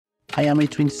I am a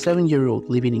 27-year-old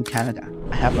living in Canada.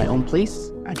 I have my own place,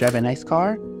 I drive a nice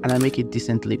car, and I make a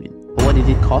decent living. But what did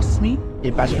it cost me?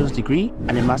 A bachelor's degree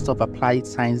and a master of applied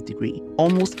science degree.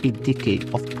 Almost a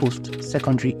decade of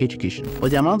post-secondary education.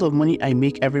 But the amount of money I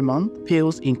make every month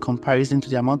pales in comparison to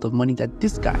the amount of money that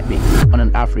this guy makes on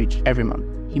an average every month.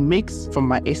 He makes, from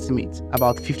my estimate,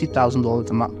 about $50,000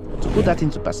 a month. To put that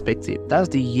into perspective, that's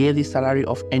the yearly salary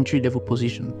of entry-level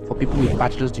position for people with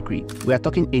bachelor's degrees. We are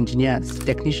talking engineers,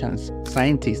 technicians,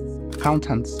 scientists,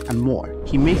 accountants, and more.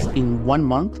 He makes in 1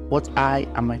 month what I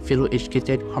and my fellow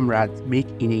educated comrades make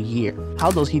in a year. How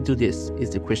does he do this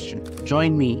is the question.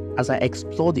 Join me as I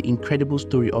explore the incredible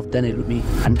story of Daniel Umi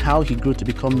and how he grew to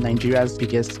become Nigeria's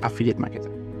biggest affiliate marketer.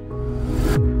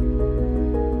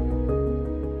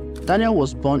 Daniel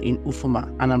was born in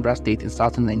Ufuma, Anambra State in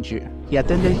southern Nigeria. He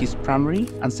attended his primary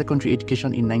and secondary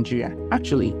education in Nigeria.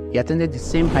 Actually, he attended the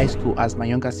same high school as my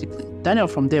younger sibling. Daniel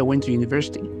from there went to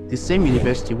university, the same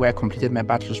university where I completed my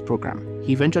bachelor's program.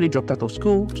 He eventually dropped out of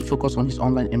school to focus on his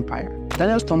online empire.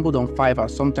 Daniel stumbled on Fiverr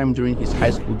sometime during his high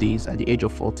school days at the age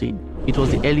of 14. It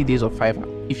was the early days of Fiverr.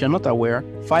 If you're not aware,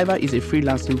 Fiverr is a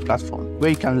freelancing platform where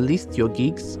you can list your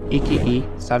gigs, aka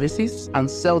services, and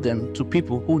sell them to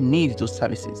people who need those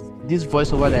services. This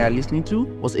voiceover that you're listening to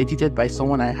was edited by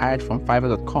someone I hired from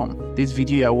Fiverr.com. This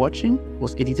video you're watching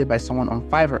was edited by someone on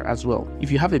Fiverr as well.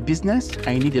 If you have a business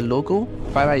and you need a logo,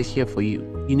 Fiverr is here for you.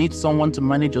 You need someone to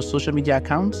manage your social media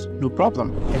accounts? No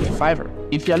problem, head to Fiverr.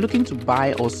 If you are looking to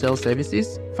buy or sell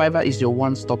services, Fiverr is your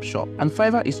one-stop shop. And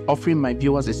Fiverr is offering my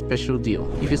viewers a special deal.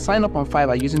 If you sign up on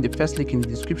Fiverr using the first link in the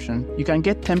description, you can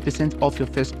get 10% off your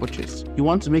first purchase. You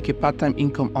want to make a part-time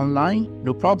income online?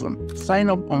 No problem. Sign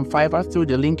up on Fiverr through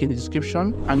the link in the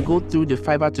description and go through the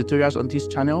Fiverr tutorials on this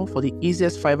channel for the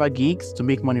easiest Fiverr gigs to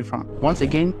make money from. Once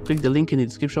again, click the link in the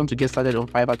description to get started on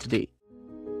Fiverr today.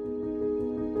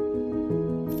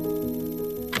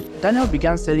 Daniel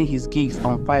began selling his gigs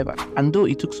on Fiverr, and though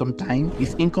it took some time,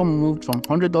 his income moved from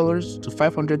 $100 to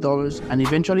 $500 and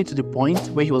eventually to the point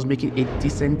where he was making a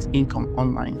decent income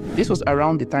online. This was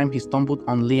around the time he stumbled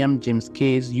on Liam James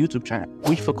K's YouTube channel,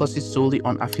 which focuses solely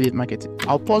on affiliate marketing.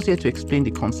 I'll pause here to explain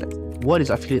the concept. What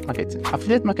is affiliate marketing?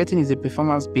 Affiliate marketing is a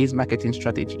performance-based marketing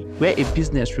strategy where a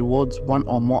business rewards one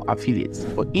or more affiliates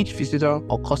for each visitor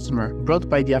or customer brought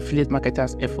by the affiliate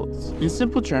marketer's efforts. In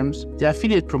simple terms, the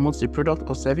affiliate promotes a product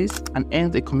or service and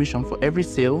earns a commission for every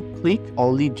sale, click,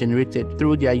 or lead generated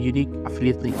through their unique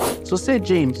affiliate link. So say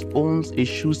James owns a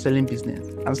shoe selling business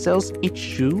and sells each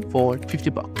shoe for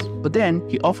 $50. But then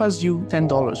he offers you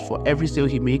 $10 for every sale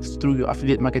he makes through your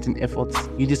affiliate marketing efforts.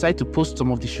 You decide to post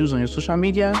some of the shoes on your social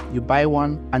media, you buy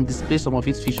one and display some of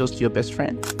its features to your best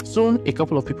friend. Soon, a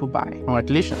couple of people buy.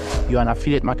 Congratulations, you're an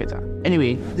affiliate marketer.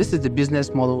 Anyway, this is the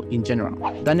business model in general.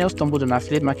 Daniel stumbled on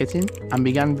affiliate marketing and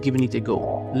began giving it a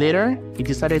go. Later, he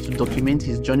decided to document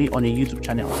his journey on a YouTube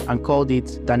channel and called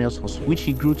it Daniel's Hustle, which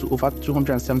he grew to over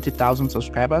 270,000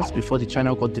 subscribers before the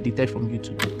channel got deleted from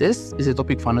YouTube. This is a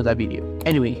topic for another video.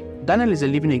 Anyway, Daniel is a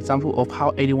living example of how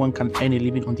anyone can earn a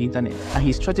living on the internet, and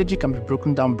his strategy can be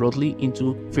broken down broadly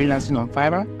into freelancing on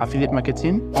Fiverr, affiliate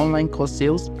marketing, online course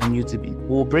sales, and YouTube. We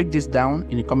will break this down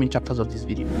in the coming chapters of this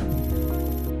video.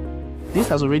 This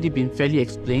has already been fairly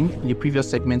explained in the previous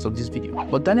segments of this video,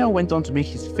 but Daniel went on to make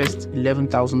his first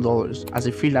 $11,000 as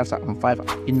a freelancer on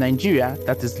Fiverr. In Nigeria,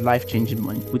 that is life-changing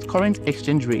money. With current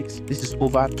exchange rates, this is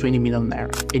over 20 million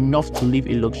naira, enough to live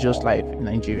a luxurious life in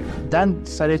Nigeria. Dan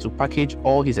decided to package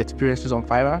all his experiences on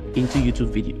Fiverr into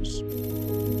YouTube videos.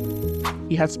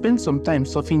 He had spent some time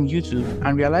surfing YouTube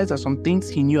and realized that some things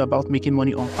he knew about making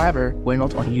money on Fiverr were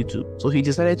not on YouTube, so he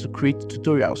decided to create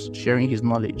tutorials sharing his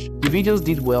knowledge. The videos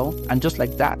did well, and just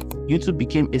like that, YouTube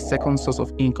became a second source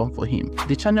of income for him.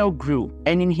 The channel grew,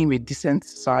 earning him a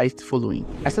decent-sized following.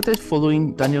 I started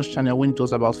following Daniel's channel when it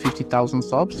was about 50,000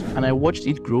 subs, and I watched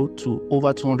it grow to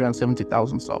over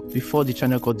 270,000 subs before the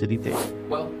channel got deleted.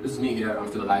 Well, this is me here. I'm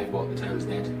still alive, but the channel is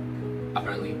dead.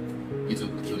 Apparently,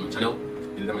 YouTube killed my channel.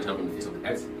 My channel from the face of the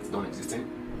earth. It's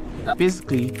non-existent.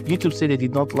 Basically, YouTube said they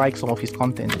did not like some of his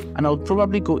content, and I would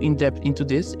probably go in depth into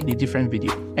this in a different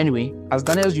video. Anyway, as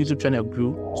Daniel's YouTube channel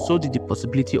grew, so did the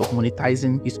possibility of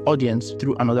monetizing his audience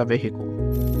through another vehicle.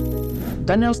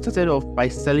 Daniel started off by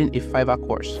selling a Fiverr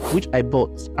course, which I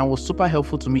bought and was super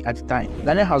helpful to me at the time.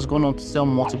 Daniel has gone on to sell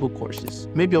multiple courses,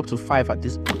 maybe up to 5 at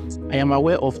this point. I am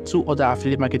aware of 2 other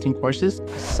affiliate marketing courses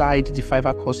aside the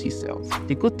Fiverr course he sells.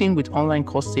 The good thing with online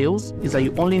course sales is that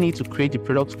you only need to create the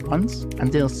product once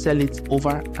and then sell it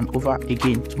over and over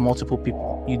again to multiple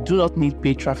people. You do not need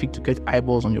paid traffic to get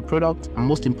eyeballs on your product, and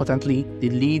most importantly, the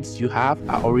leads you have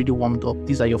are already warmed up.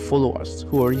 These are your followers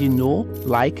who already know,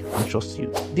 like, and trust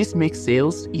you. This makes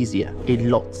sales easier, a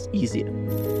lot easier.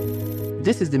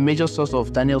 This is the major source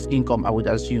of Daniel's income, I would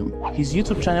assume. His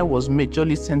YouTube channel was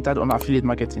majorly centered on affiliate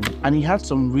marketing, and he had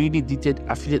some really detailed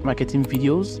affiliate marketing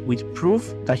videos with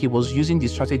proof that he was using the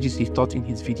strategies he taught in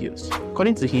his videos.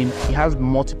 According to him, he has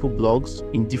multiple blogs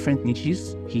in different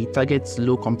niches. He targets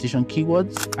low competition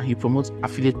keywords, and he promotes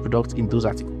affiliate products in those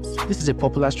articles. This is a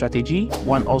popular strategy,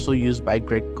 one also used by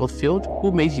Greg Gottfield,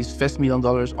 who made his first $1 million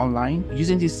online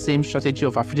using this same strategy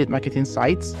of affiliate marketing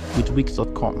sites with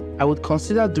Wix.com. I would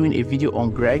consider doing a video on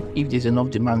Greg if there's enough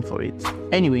demand for it.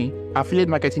 Anyway, affiliate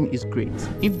marketing is great.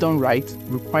 If done right,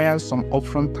 requires some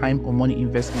upfront time or money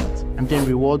investment, and then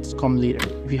rewards come later.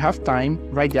 If you have time,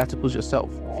 write the articles yourself.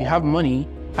 If you have money,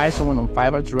 hire someone on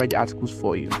Fiverr to write the articles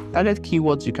for you. Target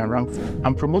keywords you can rank for,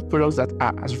 and promote products that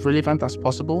are as relevant as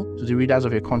possible to the readers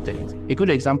of your content. A good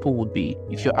example would be,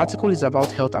 if your article is about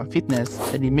health and fitness,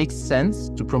 then it makes sense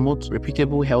to promote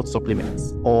reputable health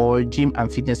supplements, or gym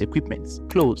and fitness equipment,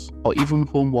 clothes, or even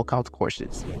home workout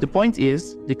courses. The point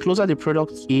is, the closer the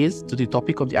product is to the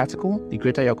topic of the article, the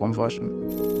greater your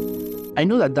conversion. I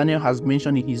know that Daniel has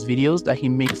mentioned in his videos that he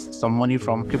makes some money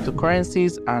from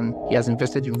cryptocurrencies and he has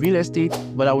invested in real estate,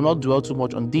 but I will not dwell too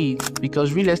much on these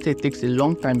because real estate takes a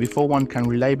long time before one can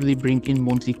reliably bring in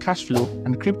monthly cash flow,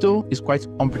 and crypto is quite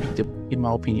unpredictable in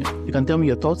my opinion. You can tell me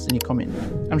your thoughts in the comment.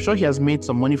 I'm sure he has made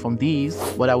some money from these,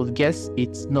 but I would guess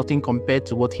it's nothing compared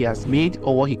to what he has made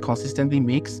or what he consistently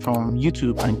makes from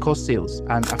YouTube and course sales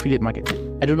and affiliate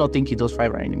marketing. I do not think he does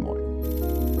Fiverr anymore.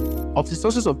 Of the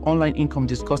sources of online income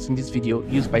discussed in this video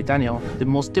used by Daniel, the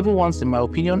most stable ones in my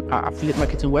opinion are affiliate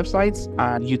marketing websites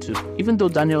and YouTube. Even though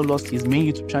Daniel lost his main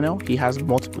YouTube channel, he has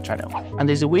multiple channels. And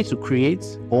there's a way to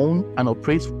create, own, and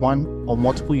operate one or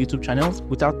multiple YouTube channels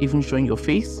without even showing your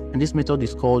face, and this method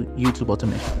is called YouTube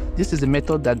automation. This is a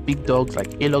method that big dogs like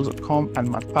Alogs.com and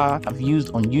MatPa have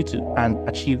used on YouTube and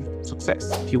achieved success.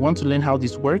 If you want to learn how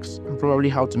this works and probably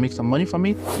how to make some money from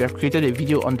it, we have created a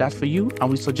video on that for you and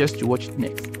we suggest you watch it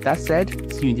next. That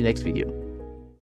said, see you in the next video.